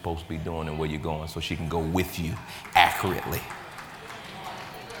what you're supposed to be doing and where you're going so she can go with you accurately.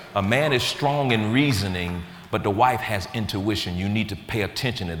 A man is strong in reasoning, but the wife has intuition. You need to pay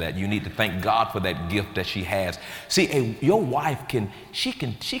attention to that. You need to thank God for that gift that she has. See, your wife can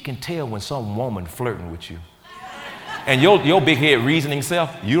tell when some woman flirting with you. And your big head reasoning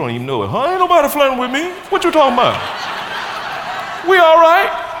self, you don't even know it. Ain't nobody flirting with me. What you talking about? We all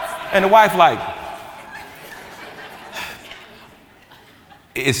right? And the wife like,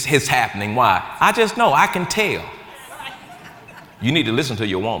 it's happening. Why? I just know. I can tell. You need to listen to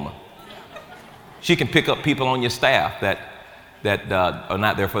your woman. She can pick up people on your staff that are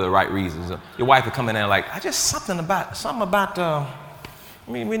not there for the right reasons. Your wife will come in there like, something about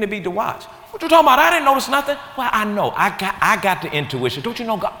we need to be to watch. What you talking about? I didn't notice nothing. Well, I know. I got the intuition. Don't you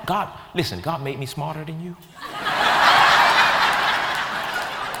know God, listen, God made me smarter than you.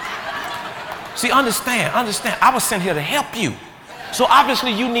 See, understand. I was sent here to help you. So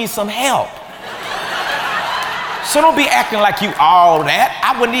obviously you need some help. So don't be acting like you all that.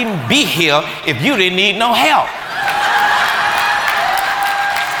 I wouldn't even be here if you didn't need no help.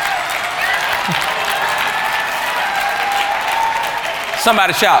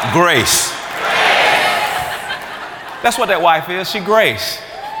 Somebody shout, grace. That's what that wife is. She grace.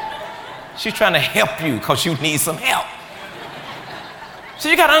 She's trying to help you because you need some help. So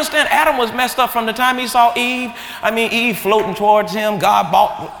you got to understand, Adam was messed up from the time he saw Eve. Eve floating towards him. God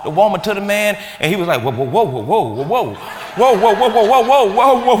brought the woman to the man, and he was like, whoa, whoa, whoa, whoa, whoa, whoa, whoa, whoa, whoa, whoa, whoa,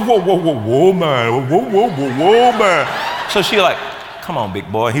 whoa, whoa, whoa, whoa, whoa, whoa, whoa, man, whoa, whoa, whoa, whoa, man. So she like, Come on,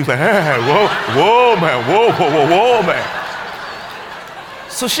 big boy. He was like, hey, whoa, man, whoa, man.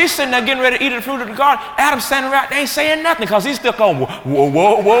 So she's sitting there getting ready to eat the fruit of the garden. Adam's standing right there, ain't saying nothing because he's still going,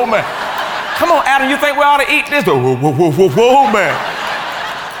 whoa, man. Come on, Adam, you think we ought to eat this? Whoa, man.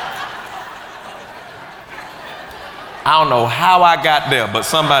 I don't know how I got there, but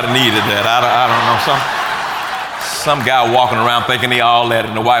somebody needed that. I don't know. Some guy walking around thinking he all that,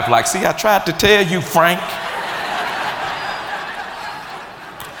 and the wife like, see, I tried to tell you, Frank.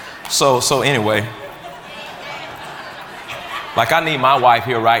 So anyway, like I need my wife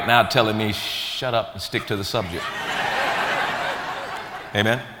here right now telling me, shut up and stick to the subject.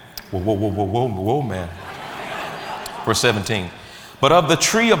 Amen? Whoa, man. Verse 17. But of the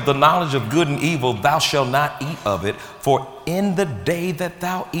tree of the knowledge of good and evil thou shalt not eat of it, for in the day that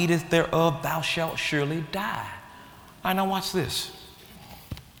thou eatest thereof thou shalt surely die. All right, now watch this.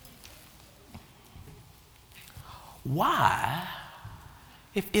 Why,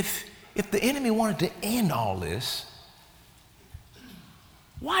 if the enemy wanted to end all this,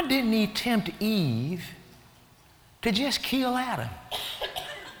 why didn't he tempt Eve to just kill Adam?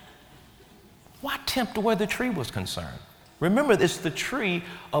 Why tempt where the tree was concerned? Remember, it's the tree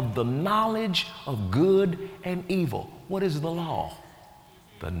of the knowledge of good and evil. What is the law?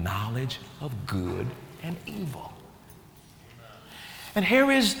 The knowledge of good and evil. And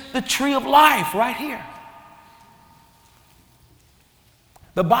here is the tree of life right here.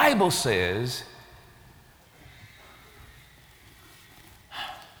 The Bible says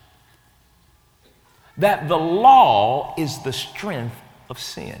that the law is the strength of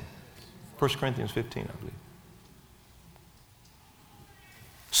sin. 1 Corinthians 15, I believe.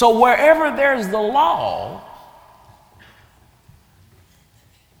 So wherever there's the law,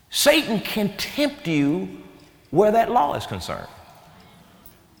 Satan can tempt you where that law is concerned.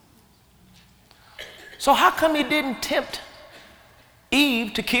 So how come he didn't tempt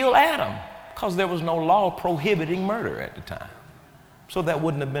Eve to kill Adam? Because there was no law prohibiting murder at the time. So that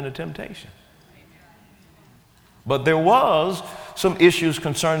wouldn't have been a temptation. But there was some issues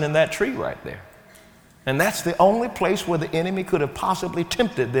concerning that tree right there. And that's the only place where the enemy could have possibly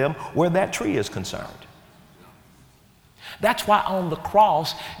tempted them, where that tree is concerned. That's why on the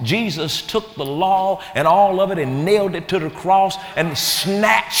cross, Jesus took the law and all of it and nailed it to the cross and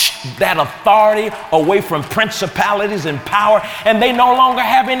snatched that authority away from principalities and power, and they no longer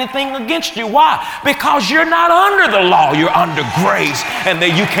have anything against you. Why? Because you're not under the law, you're under grace, and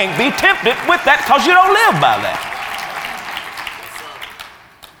then you can't be tempted with that because you don't live by that.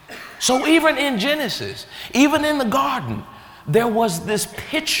 So even in Genesis, even in the garden, there was this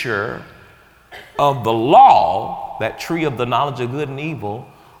picture of the law, that tree of the knowledge of good and evil,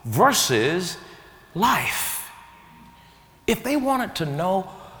 versus life. If they wanted to know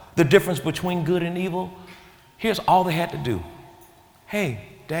the difference between good and evil, here's all they had to do. Hey,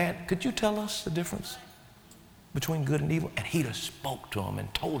 Dad, could you tell us the difference between good and evil? And he'd have spoke to them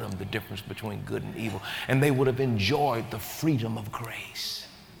and told them the difference between good and evil, and they would have enjoyed the freedom of grace.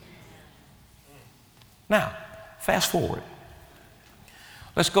 Now, fast forward.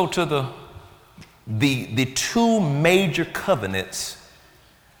 Let's go to the two major covenants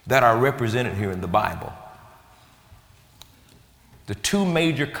that are represented here in the Bible. The two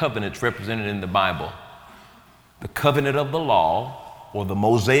major covenants represented in the Bible. The covenant of the law, or the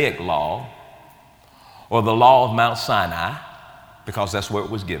Mosaic law, or the law of Mount Sinai, because that's where it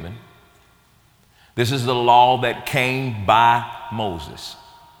was given. This is the law that came by Moses.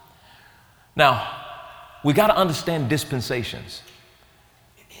 Now, we got to understand dispensations.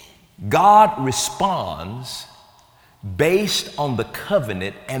 God responds based on the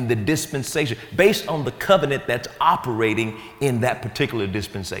covenant and the dispensation, based on the covenant that's operating in that particular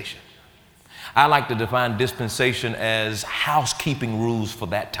dispensation. I like to define dispensation as housekeeping rules for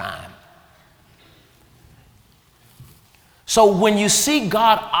that time. So when you see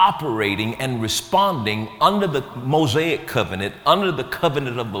God operating and responding under the Mosaic covenant, under the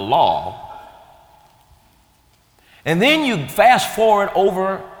covenant of the law, and then you fast forward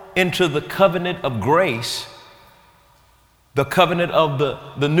over into the covenant of grace, the covenant of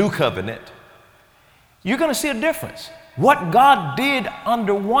the new covenant, you're going to see a difference. What God did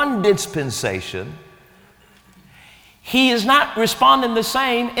under one dispensation, he is not responding the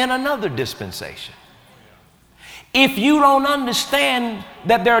same in another dispensation. If you don't understand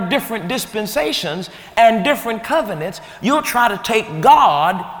that there are different dispensations and different covenants, you'll try to take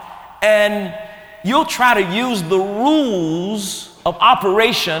God and you'll try to use the rules of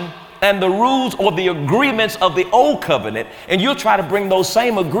operation and the rules or the agreements of the old covenant, and you'll try to bring those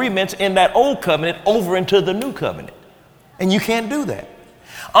same agreements in that old covenant over into the new covenant. And you can't do that.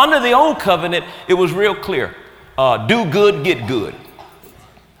 Under the old covenant, it was real clear. Do good, get good.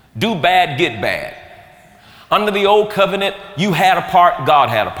 Do bad, get bad. Under the old covenant, you had a part, God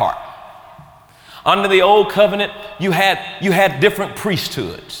had a part. Under the old covenant, you had different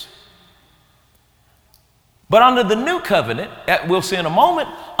priesthoods. But under the new covenant, we'll see in a moment,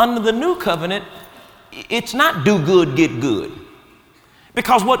 under the new covenant, it's not do good, get good.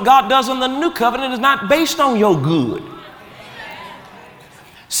 Because what God does in the new covenant is not based on your good.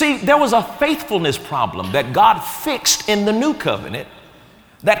 See, there was a faithfulness problem that God fixed in the new covenant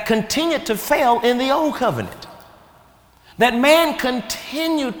that continued to fail in the old covenant. That man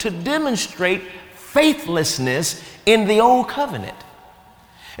continued to demonstrate faithlessness in the old covenant.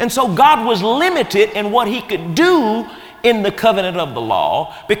 And so God was limited in what he could do in the covenant of the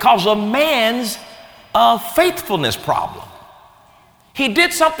law because of man's faithfulness problem. He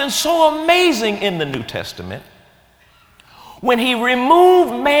did something so amazing in the New Testament when he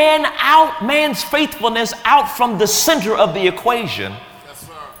removed man's faithfulness out from the center of the equation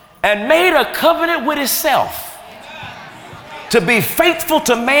and made a covenant with himself to be faithful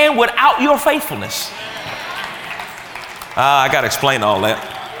to man without your faithfulness. I got to explain all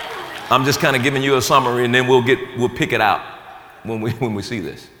that. I'm just kind of giving you a summary, and then we'll pick it out when we see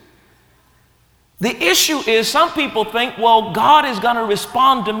this. The issue is some people think, well, God is going to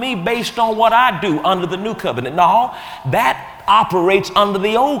respond to me based on what I do under the new covenant. No, that operates under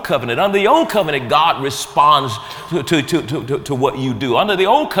the old covenant. Under the old covenant, God responds to what you do. Under the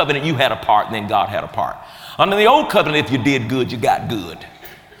old covenant, you had a part, and then God had a part. Under the old covenant, if you did good, you got good.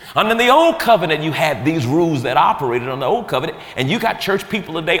 Under the old covenant, you had these rules that operated on the old covenant, and you got church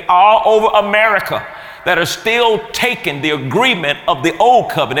people today all over America that are still taking the agreement of the old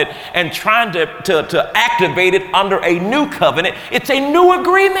covenant and trying to activate it under a new covenant. It's a new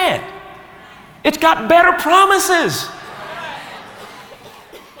agreement. It's got better promises.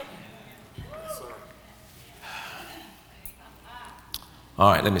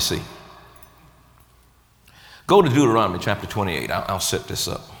 All right, let me see. Go to Deuteronomy chapter 28. I'll set this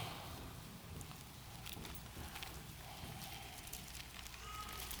up.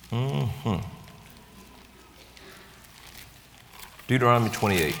 Deuteronomy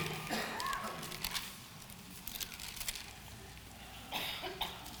 28.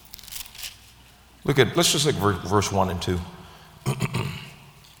 Let's just look at verse 1 and 2.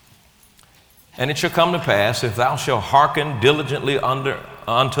 And it shall come to pass, if thou shalt hearken diligently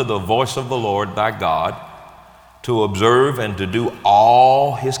unto the voice of the Lord thy God, to observe and to do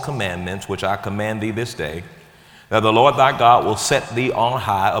all his commandments, which I command thee this day, that the Lord thy God will set thee on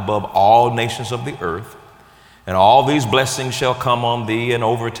high above all nations of the earth, and all these blessings shall come on thee and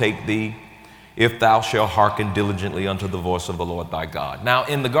overtake thee, if thou shalt hearken diligently unto the voice of the Lord thy God. Now,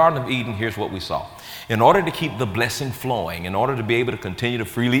 in the Garden of Eden, here's what we saw. In order to keep the blessing flowing, in order to be able to continue to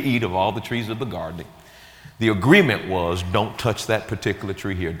freely eat of all the trees of the garden, the agreement was, don't touch that particular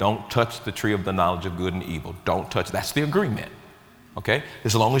tree here. Don't touch the tree of the knowledge of good and evil. Don't touch. That's the agreement. Okay?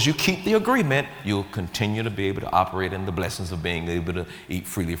 As long as you keep the agreement, you'll continue to be able to operate in the blessings of being able to eat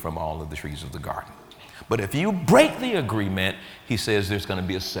freely from all of the trees of the garden. But if you break the agreement, he says there's going to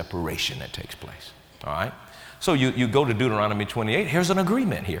be a separation that takes place. All right? So you go to Deuteronomy 28. Here's an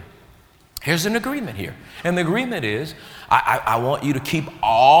agreement here. Here's an agreement here. And the agreement is, I want you to keep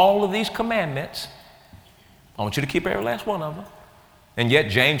all of these commandments. I want you to keep every last one of them. And yet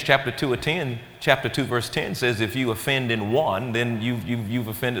James chapter 2 verse 10 says if you offend in one, then you've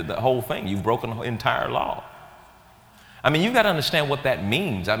offended the whole thing. You've broken the entire law. I mean, you've got to understand what that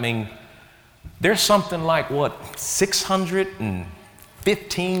means. I mean, there's something like,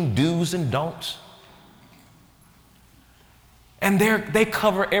 615 do's and don'ts. And they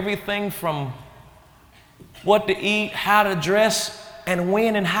cover everything from what to eat, how to dress, and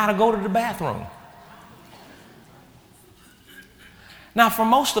when and how to go to the bathroom. Now, for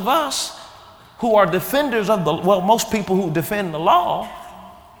most of us who are defenders of most people who defend the law,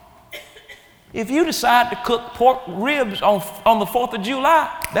 if you decide to cook pork ribs on the 4th of July,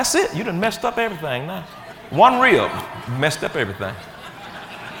 that's it. You done messed up everything now. One rib, messed up everything.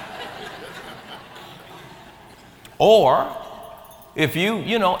 Or if you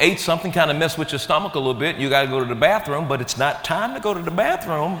ate something, kind of messed with your stomach a little bit, you got to go to the bathroom, but it's not time to go to the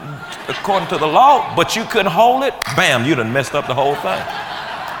bathroom according to the law, but you couldn't hold it, bam, you done messed up the whole thing.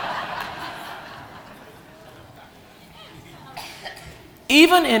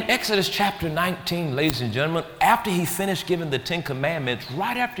 Even in Exodus chapter 19, ladies and gentlemen, after he finished giving the 10 Commandments,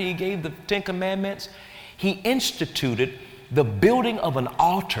 right after he gave the 10 Commandments, he instituted the building of an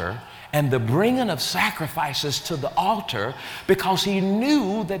altar and the bringing of sacrifices to the altar, because he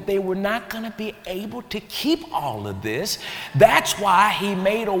knew that they were not going to be able to keep all of this. That's why he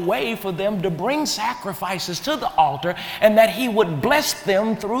made a way for them to bring sacrifices to the altar, and that he would bless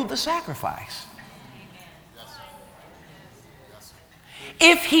them through the sacrifice.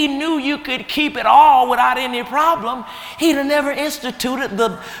 If he knew you could keep it all without any problem, he'd have never instituted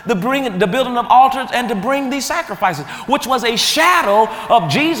the building of altars and to bring these sacrifices, which was a shadow of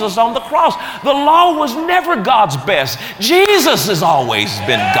Jesus on the cross. The law was never God's best. Jesus has always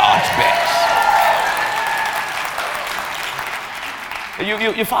been God's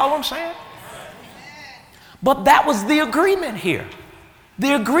best. You follow what I'm saying? But that was the agreement here.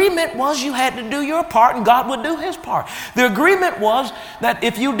 The agreement was you had to do your part and God would do his part. The agreement was that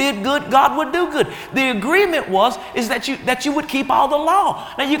if you did good, God would do good. The agreement is that you would keep all the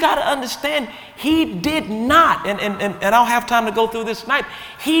law. Now you got to understand, he did not, and I don't have time to go through this tonight,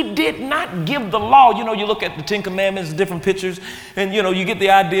 he did not give the law. You know, you look at the Ten Commandments, different pictures, and you get the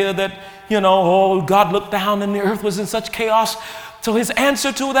idea that, God looked down and the earth was in such chaos. So his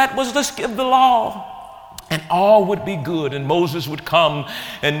answer to that was, let's give the law. And all would be good, and Moses would come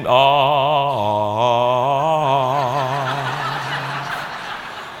and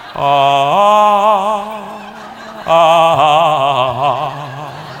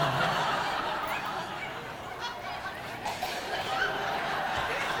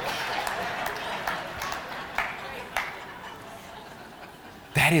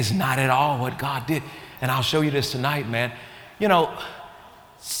That is not at all what God did. And I'll show you this tonight, man.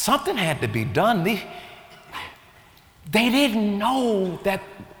 Something had to be done. They didn't know that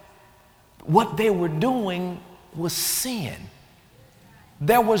what they were doing was sin.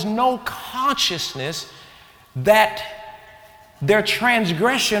 There was no consciousness that their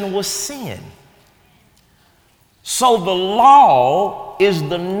transgression was sin. So the law is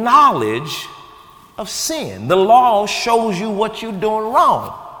the knowledge of sin. The law shows you what you're doing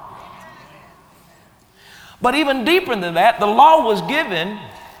wrong. But even deeper than that, the law was given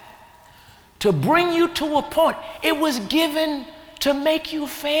to bring you to a point. It was given to make you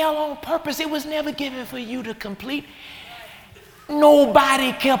fail on purpose. It was never given for you to complete.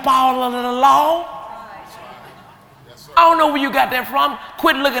 Nobody kept all of the law. I don't know where you got that from.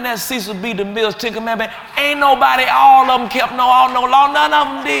 Quit looking at Cecil B. DeMille's Ten Commandments. Ain't nobody, all of them kept no law. None of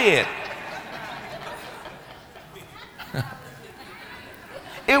them did.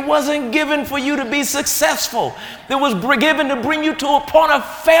 It wasn't given for you to be successful. It was given to bring you to a point of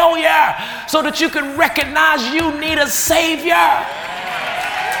failure so that you can recognize you need a Savior.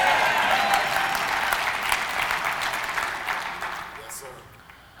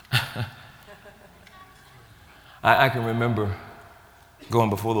 I can remember going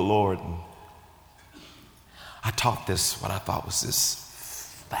before the Lord, and I taught what I thought was this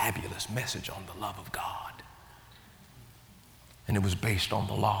fabulous message on the love of God. And it was based on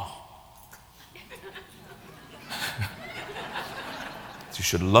the law. You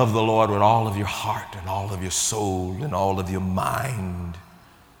should love the Lord with all of your heart and all of your soul and all of your mind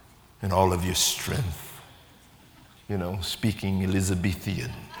and all of your strength. Speaking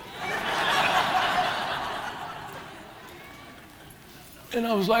Elizabethan. And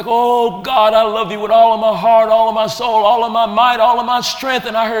I was like, oh God, I love you with all of my heart, all of my soul, all of my might, all of my strength.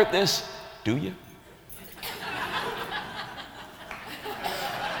 And I heard this, do you?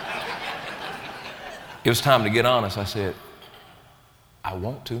 It was time to get honest. I said, I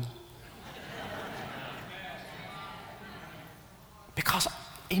want to. Because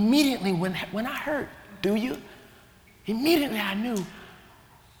immediately when I heard, do you? Immediately I knew,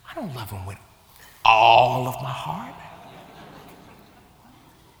 I don't love him with all of my heart.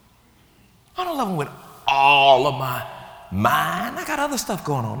 I don't love him with all of my mind. I got other stuff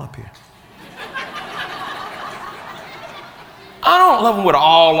going on up here. I don't love him with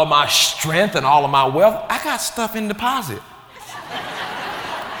all of my strength and all of my wealth. I got stuff in deposit.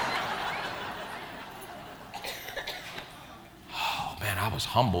 Oh, man, I was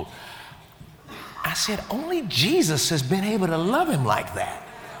humbled. I said, only Jesus has been able to love him like that.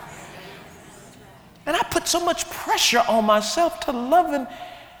 And I put so much pressure on myself to love him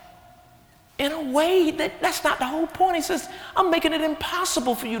in a way that's not the whole point. He says, I'm making it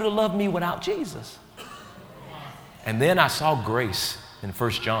impossible for you to love me without Jesus. And then I saw grace in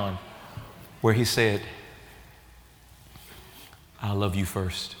 1 John where he said, I'll love you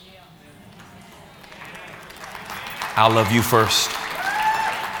first. I'll love you first.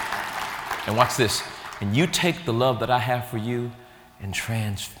 And watch this. And you take the love that I have for you and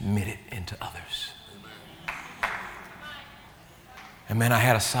transmit it into others. And man, I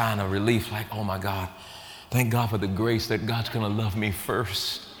had a sign of relief, like, oh my God, thank God for the grace that God's going to love me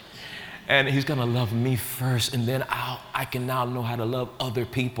first. And he's going to love me first, and then I can now know how to love other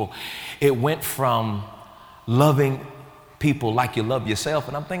people. It went from loving people like you love yourself,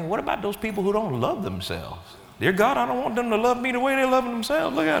 and I'm thinking, what about those people who don't love themselves? Dear God, I don't want them to love me the way they're loving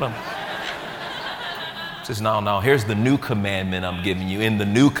themselves. Look at them. He says, no, here's the new commandment I'm giving you in the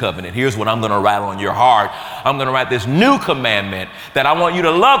new covenant. Here's what I'm going to write on your heart. I'm going to write this new commandment that I want you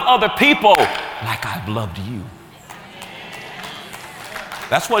to love other people like I've loved you.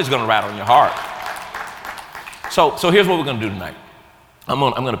 That's what he's going to write on your heart. So here's what we're going to do tonight. I'm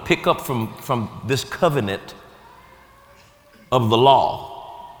going to pick up from this covenant of the law,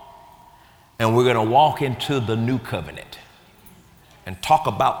 and we're going to walk into the new covenant and talk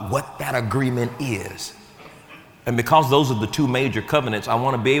about what that agreement is. And because those are the two major covenants, I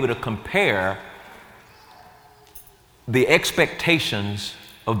want to be able to compare the expectations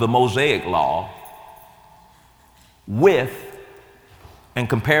of the Mosaic law and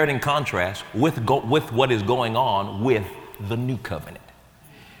compare it in contrast with what is going on with the new covenant.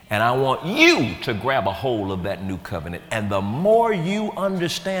 And I want you to grab a hold of that new covenant. And the more you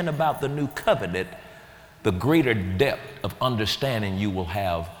understand about the new covenant, the greater depth of understanding you will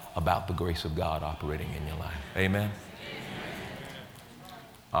have about the grace of God operating in your life. Amen?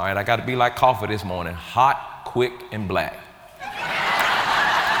 All right, I got to be like coffee this morning. Hot, quick, and black.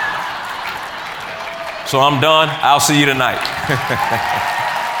 So I'm done. I'll see you tonight.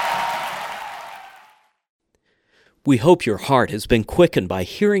 We hope your heart has been quickened by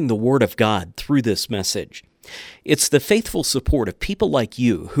hearing the Word of God through this message. It's the faithful support of people like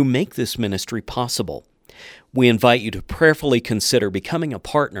you who make this ministry possible. We invite you to prayerfully consider becoming a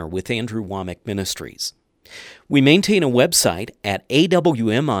partner with Andrew Wommack Ministries. We maintain a website at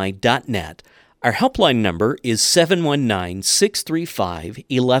awmi.net. Our helpline number is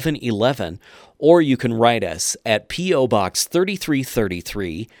 719-635-1111, or you can write us at P.O. Box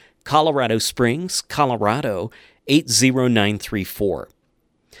 3333, Colorado Springs, Colorado 80934.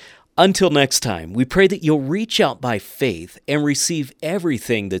 Until next time, we pray that you'll reach out by faith and receive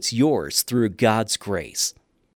everything that's yours through God's grace.